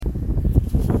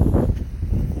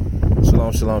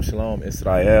Shalom, shalom, shalom,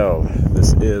 Israel.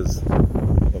 This is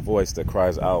the voice that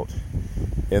cries out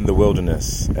in the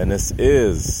wilderness. And this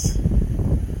is,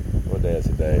 what day is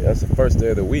today? That's the first day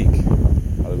of the week.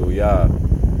 Hallelujah.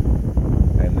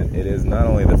 And it is not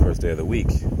only the first day of the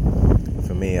week.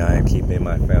 For me,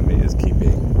 my family is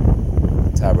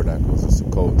keeping tabernacles,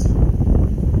 Sukkot.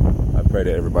 I pray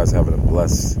that everybody's having a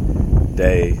blessed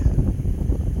day.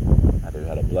 I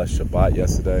had a blessed Shabbat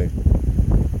yesterday.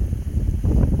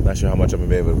 Not sure how much I'm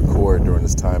going to be able to record during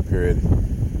this time period. I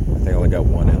think I only got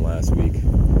one in last week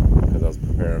because I was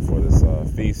preparing for this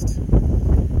feast.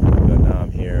 But now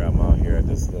I'm out here at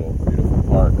this little beautiful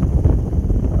park.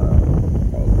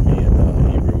 Me and the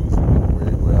Hebrews,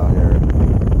 we're out here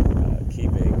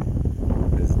keeping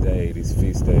this day, these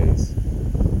feast days.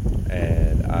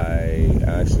 And I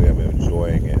actually am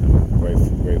enjoying it. I'm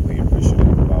greatly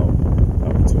appreciative about the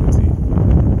opportunity.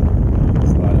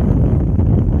 There's a lot of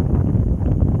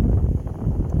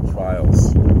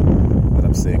trials that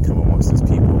I'm seeing come amongst these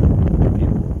people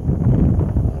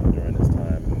during this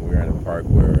time. We're in a park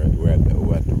where we're at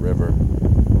the river.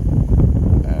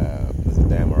 There's a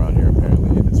dam around here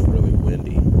apparently, and it's really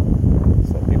windy.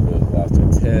 So people have lost their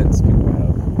tents. People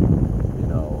have,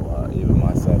 even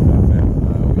myself and my family and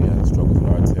I, we had struggles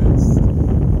with our tents.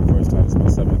 First time, it's my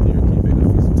 7th year keeping the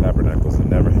Feast of Tabernacles, and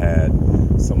never had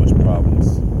so much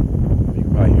problems. You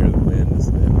can probably hear the winds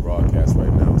in the broadcast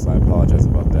right now, so I apologize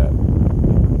about that.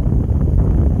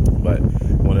 But I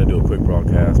wanted to do a quick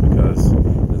broadcast because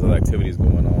there's other activities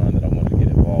going on that I wanted to get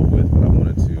involved with, but I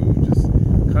wanted to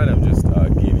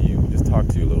talk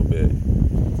to you a little bit.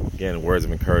 Again, words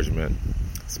of encouragement,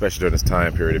 especially during this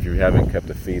time period. If you haven't kept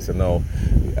a feast, I know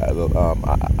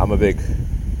I'm a big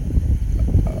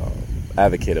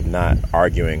advocate of not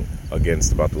arguing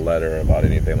about the letter, about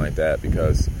anything like that,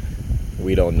 because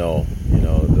we don't know,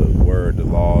 the word, the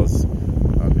laws.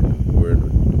 We're in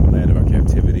the land of our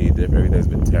captivity. Everything's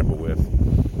been tampered with,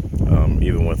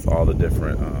 even with all the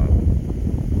different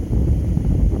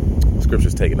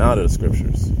scriptures taken out of the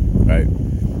scriptures, right?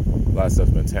 A lot of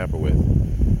stuff's been tampered with,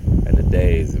 and the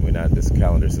days, this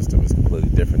calendar system is completely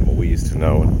different than what we used to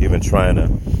know. And even trying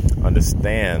to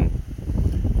understand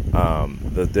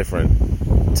the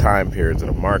different time periods and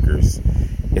the markers,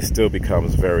 it still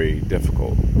becomes very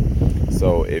difficult.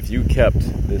 So if you kept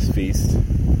this feast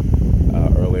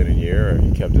early in the year, or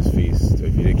you kept this feast,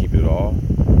 if you didn't keep it at all,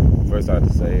 first I have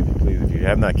to say, if you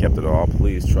have not kept it at all,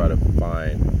 please try to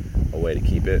find a way to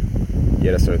keep it.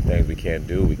 Yeah, there's certain things we can't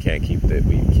do. We can't do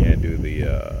the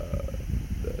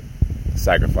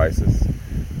sacrifices,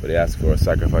 but they ask for a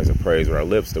sacrifice of praise with our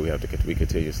lips that we have to be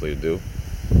continuously to do.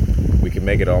 We can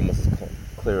make it almost as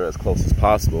clear, as close as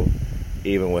possible,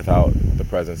 even without the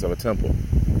presence of a temple.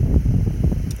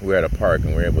 We're at a park,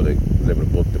 and was able to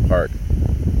book the park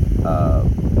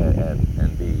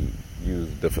and use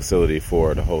the facility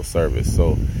for the whole service.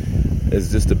 So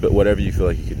it's just a bit whatever you feel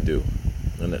like you can do.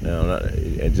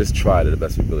 And just try to the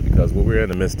best of your ability, because what we're in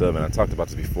the midst of, and I talked about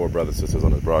this before, brothers and sisters,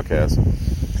 on this broadcast,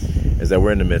 is that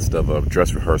we're in the midst of a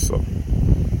dress rehearsal.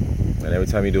 And every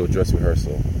time you do a dress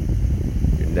rehearsal,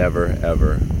 you're never,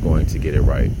 ever going to get it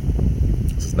right.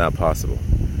 This is not possible.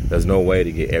 There's no way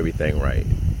to get everything right.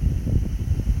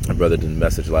 My brother did a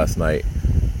message last night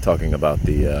talking about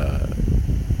the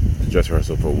dress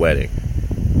rehearsal for a wedding.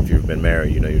 If you've been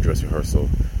married, your dress rehearsal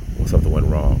when something went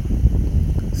wrong.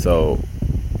 So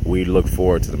we look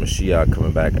forward to the Mashiach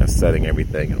coming back and setting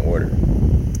everything in order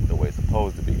the way it's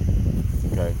supposed to be.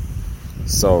 Okay?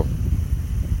 So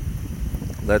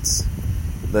let's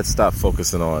stop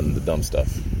focusing on the dumb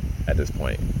stuff at this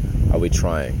point. Are we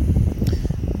trying?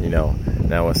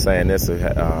 Now we're saying this,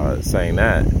 saying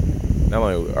that. Not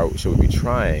only should we be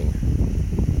trying,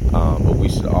 but we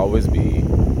should always be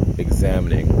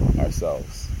examining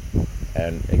ourselves.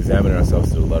 And examine ourselves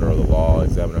to the letter of the law,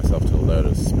 examine ourselves to the letter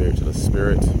of the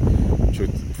spirit,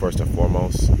 truth first and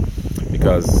foremost,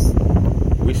 because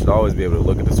we should always be able to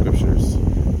look at the scriptures,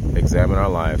 examine our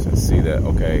lives, and see that,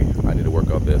 okay, I need to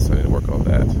work on this, I need to work on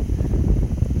that.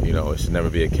 It should never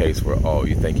be a case where,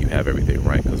 you think you have everything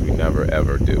right, because we never,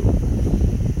 ever do.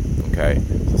 Okay?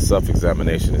 So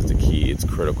self-examination is the key. It's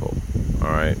critical. All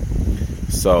right?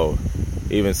 So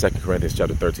even 2 Corinthians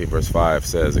chapter 13, verse 5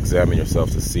 says, examine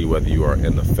yourselves to see whether you are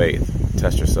in the faith.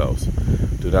 Test yourselves.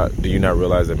 Do you not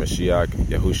realize that Mashiach,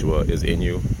 Yahushua, is in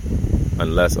you?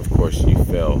 Unless, of course, you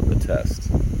fail the test.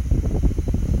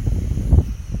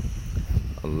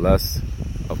 Unless,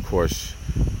 of course,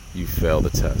 you fail the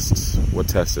test. What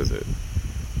test is it?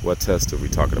 What test are we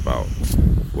talking about?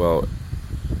 Well,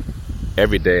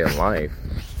 every day in life,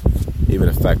 even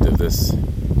the fact of this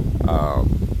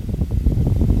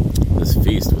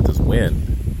feast with this wind,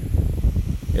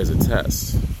 is a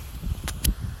test.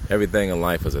 Everything in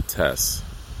life is a test.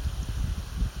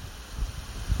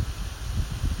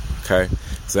 Okay?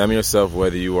 Examine yourself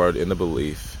whether you are in the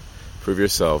belief. Prove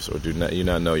yourselves, or do not you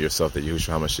not know yourself that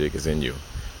Yahushua HaMashiach is in you,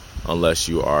 unless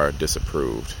you are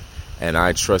disapproved. And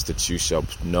I trust that you shall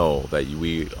know that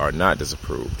we are not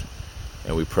disapproved.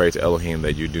 And we pray to Elohim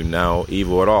that you do no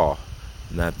evil at all.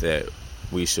 Not that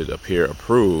we should appear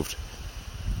approved,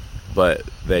 but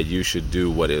that you should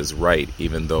do what is right,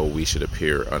 even though we should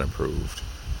appear unapproved.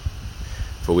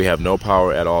 For we have no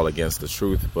power at all against the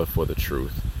truth, but for the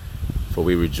truth. For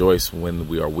we rejoice when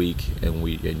we are weak and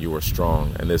you are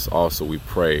strong. And this also we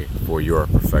pray for your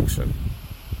perfection.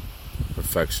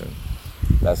 Perfection.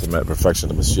 That's the perfection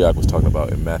that Mashiach was talking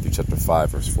about in Matthew chapter 5,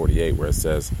 verse 48, where it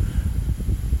says,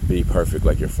 be perfect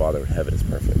like your Father in heaven is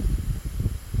perfect.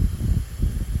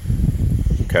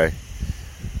 Okay?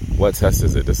 What test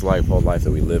is it? This whole life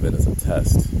that we live in is a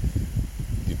test.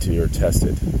 You're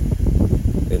tested.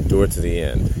 Endure to the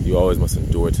end. You always must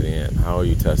endure to the end. How are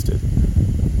you tested?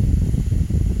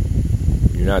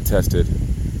 You're not tested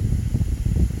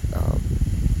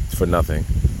for nothing.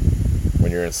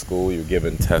 When you're in school, you're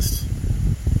given tests,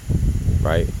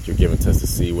 right? You're given tests to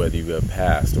see whether you have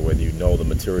passed or whether you know the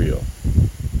material.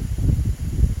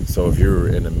 So if you're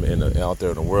out there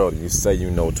in the world and you say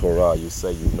you know Torah, you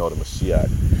say you know the Mashiach,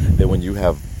 then when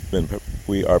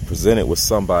we are presented with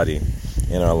somebody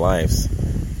in our lives,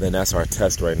 then that's our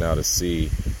test right now to see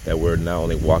that we're not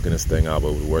only walking this thing out,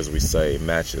 but the words we say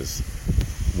matches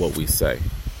what we say.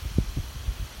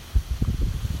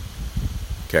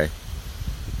 Okay?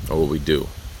 Or what we do.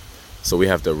 So we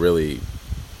have to really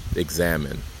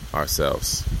examine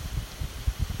ourselves.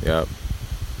 Yep.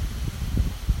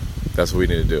 That's what we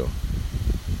need to do.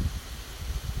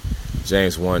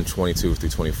 James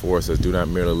 1:22-24 says, do not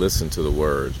merely listen to the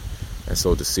word and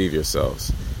so deceive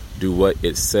yourselves. Do what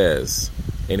it says.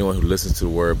 Anyone who listens to the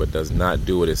word but does not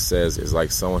do what it says is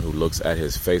like someone who looks at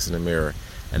his face in the mirror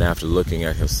and after looking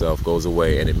at himself goes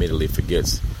away and immediately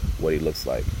forgets what he looks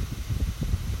like.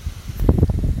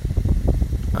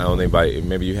 I don't think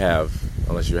maybe you have,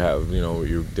 unless you have,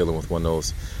 you're dealing with one of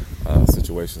those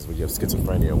situations where you have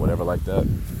schizophrenia or whatever like that.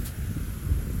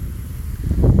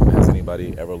 Has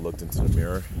anybody ever looked into the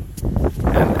mirror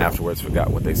and afterwards forgot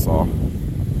what they saw?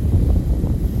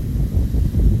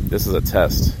 This is a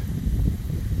test,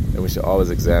 and we should always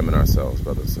examine ourselves,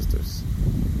 brothers and sisters.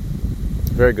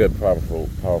 Very good, powerful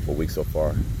week so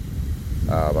far.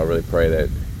 I really pray that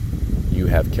you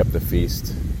have kept the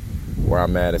feast. Where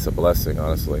I'm at, it's a blessing,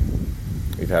 honestly.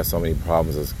 We've had so many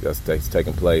problems that's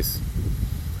taken place.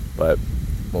 But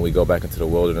when we go back into the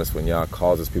wilderness, when Yah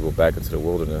calls his people back into the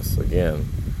wilderness again,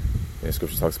 the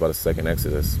scripture talks about a second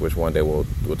Exodus, which one day we'll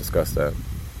discuss that.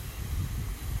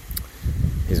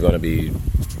 He's going to be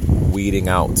weeding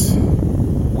out the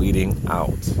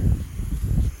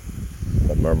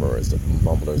murmurers, the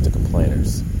mumblers, the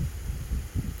complainers,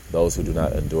 those who do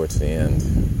not endure to the end.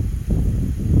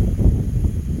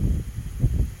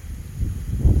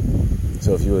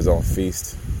 So if you was on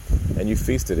feast, and you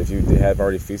feasted, if you have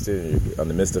already feasted, and you're in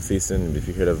the midst of feasting, if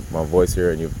you hear my voice here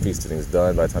and your feasting is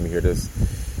done by the time you hear this,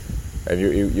 and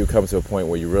you come to a point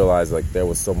where you realize like there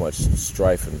was so much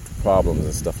strife and problems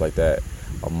and stuff like that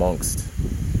amongst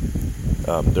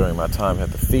during my time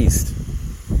at the feast,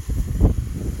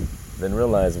 then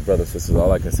realize, brothers and sisters,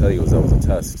 all I can tell you is that was a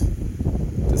test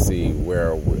to see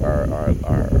where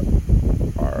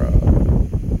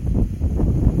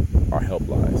our help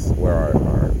lies, where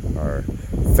our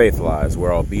faith lies,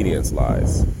 where our obedience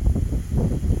lies.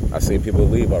 I've seen people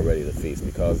leave already the feast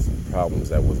because of problems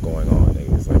that was going on. It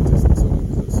was like just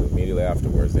so immediately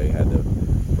afterwards they had to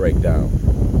break down.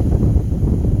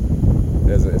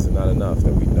 It's not enough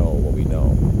that we know what we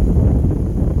know.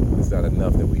 It's not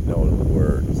enough that we know the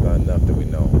word. It's not enough that we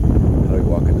know how we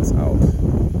walk in this out.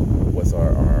 What's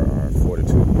our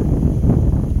fortitude?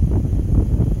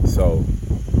 So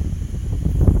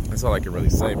that's all I can really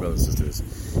say, brothers and sisters,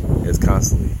 is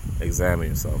constantly examine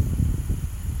yourself.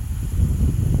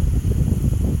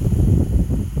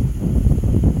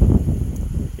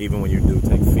 Even when you do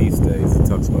take feast days, it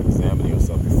talks about examining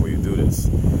yourself before you do this.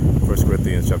 1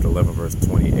 Corinthians chapter 11, verse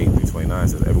 28-29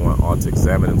 says, everyone ought to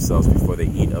examine themselves before they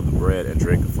eat of the bread and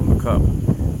drink from the cup.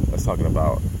 That's talking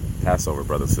about Passover,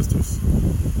 brothers and sisters.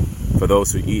 For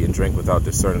those who eat and drink without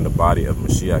discerning the body of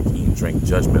Mashiach, eat and drink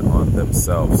judgment on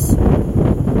themselves.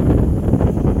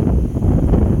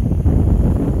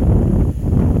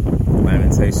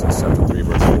 Lamentations chapter 3,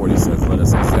 verse 40 says, let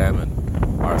us examine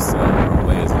ourselves, our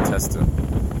ways, and test them,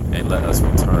 and let us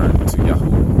return to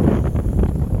Yahuwah.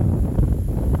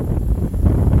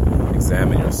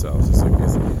 Examine yourselves.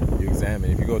 You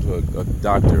examine. If you go to a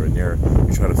doctor and you're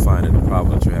trying to find a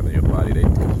problem that you're having in your body, they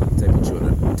put you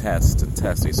in a test.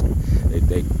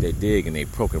 They dig and they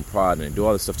poke and prod and they do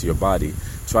all this stuff to your body,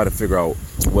 try to figure out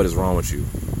what is wrong with you.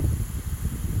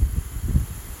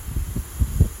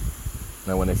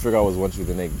 Now, when they figure out what's wrong with you,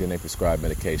 then they prescribe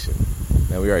medication.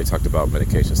 Now, we already talked about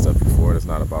medication stuff before. It's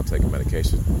not about taking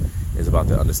medication. It's about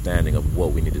the understanding of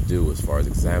what we need to do as far as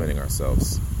examining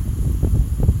ourselves.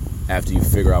 After you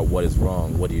figure out what is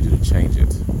wrong, what do you do to change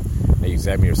it? Now, you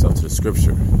examine yourself to the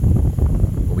scripture.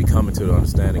 When we come into the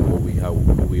understanding of who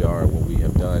we are, what we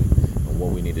have done, and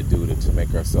what we need to do to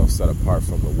make ourselves set apart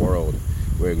from the world,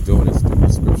 we're doing this through the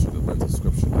scripture, the lens of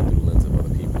scripture, not through the lens of other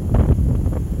people.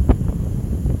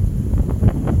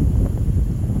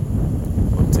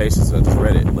 Lamentations, I just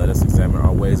read it. Let us examine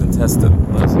our ways and test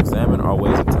them. Let us examine our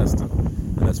ways and test them.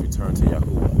 And let's return to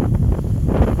Yahuwah.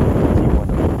 Keep on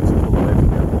to pull away from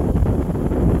Yahuwah.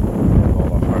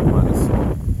 All our heart, mind, and soul.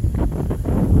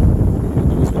 What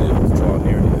we do is we need to draw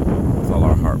near to Him with all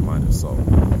our heart, mind, and soul.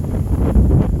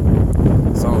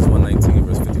 Psalms 119,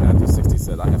 verse 59 through 60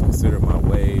 said, I have considered my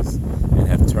ways and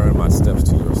have turned my steps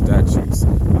to your statutes.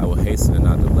 I will hasten and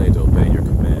not delay to obey your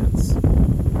commands.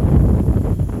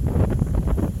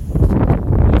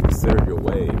 Consider your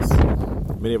ways.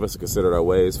 Many of us have considered our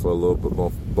ways for a little bit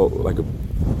more, like a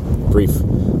brief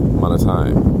amount of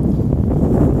time.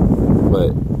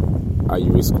 But are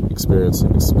you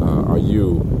are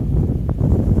you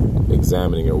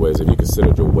examining your ways? Have you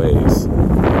considered your ways?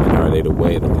 And are they the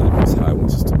way that the Most High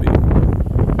wants us to be?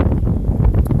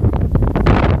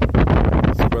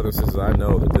 So, brothers and sisters, I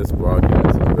know that this broadcast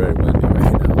is very windy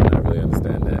right now, and I really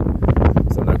understand that.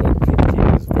 So I'm not going to keep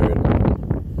this very long.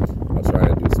 I'll try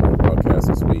and do some more broadcasts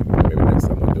this week. Maybe next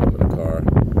time I'll do them in the car.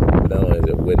 But not only is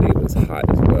it windy, but it's hot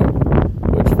as well.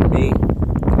 Which for me,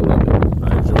 I love it. I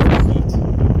enjoy the heat.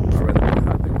 I'd rather be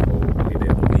hot than cold any day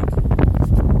of the week.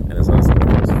 And it's also the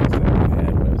first feast that I've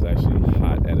had when it was actually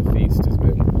hot at a feast. It's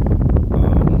been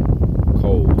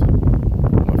cold.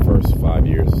 My first 5,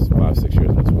 6 years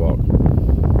on this walk.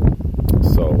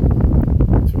 So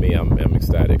for me, I'm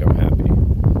ecstatic. I'm happy.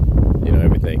 You know,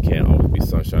 everything can't always be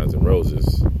sunshines and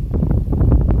roses.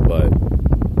 But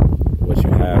what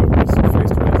you have, what you're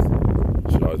faced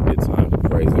with, should always be a time to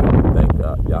praise it. Thank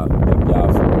God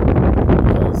for it.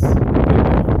 Because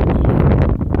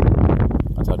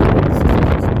I talked to brothers and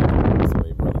sisters, so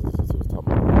many brothers and sisters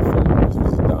talking about my friends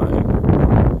was dying.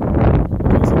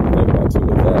 And something to think about too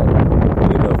with that.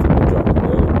 You know, if people drop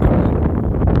dead and dying,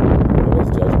 there is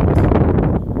judgment. There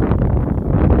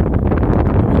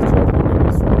is judgment, and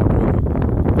it's trying to really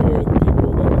prepare the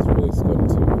people that it's really going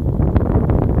to.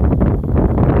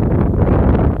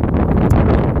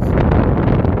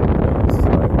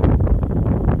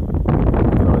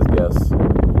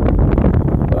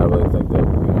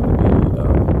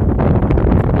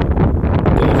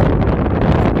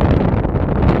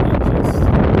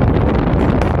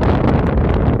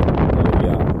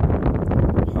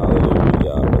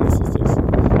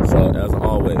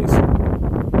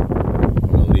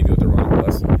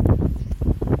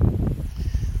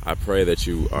 I pray that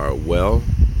you are well,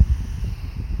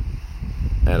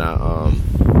 and I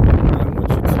want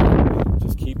you to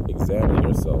just keep examining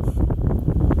yourself.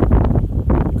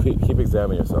 Keep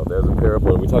examining yourself. There's a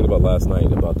parable we talked about last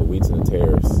night about the wheats and the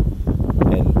tares,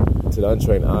 and to the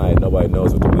untrained eye, nobody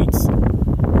knows what the wheats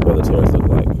or the tares look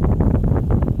like.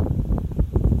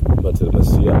 But to the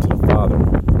Mashiach, to the Father,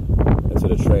 and to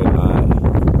the trained eye,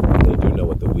 they do know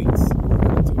what the wheats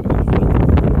and to the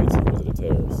wheats and the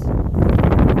tares.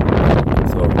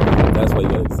 So that's why you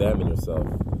gotta examine yourself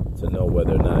to know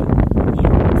whether or not you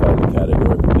fall in the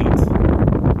category of wheat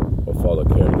or fall in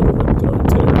the category of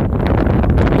tare.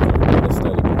 If you really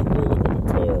study, you can really look at the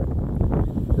tare.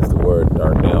 It's the word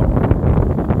darnel,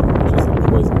 which is a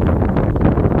poison.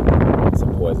 It's a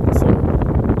poison. So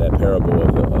that parable of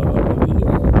the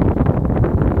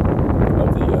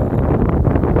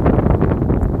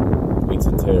wheats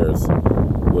and tares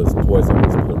was poison.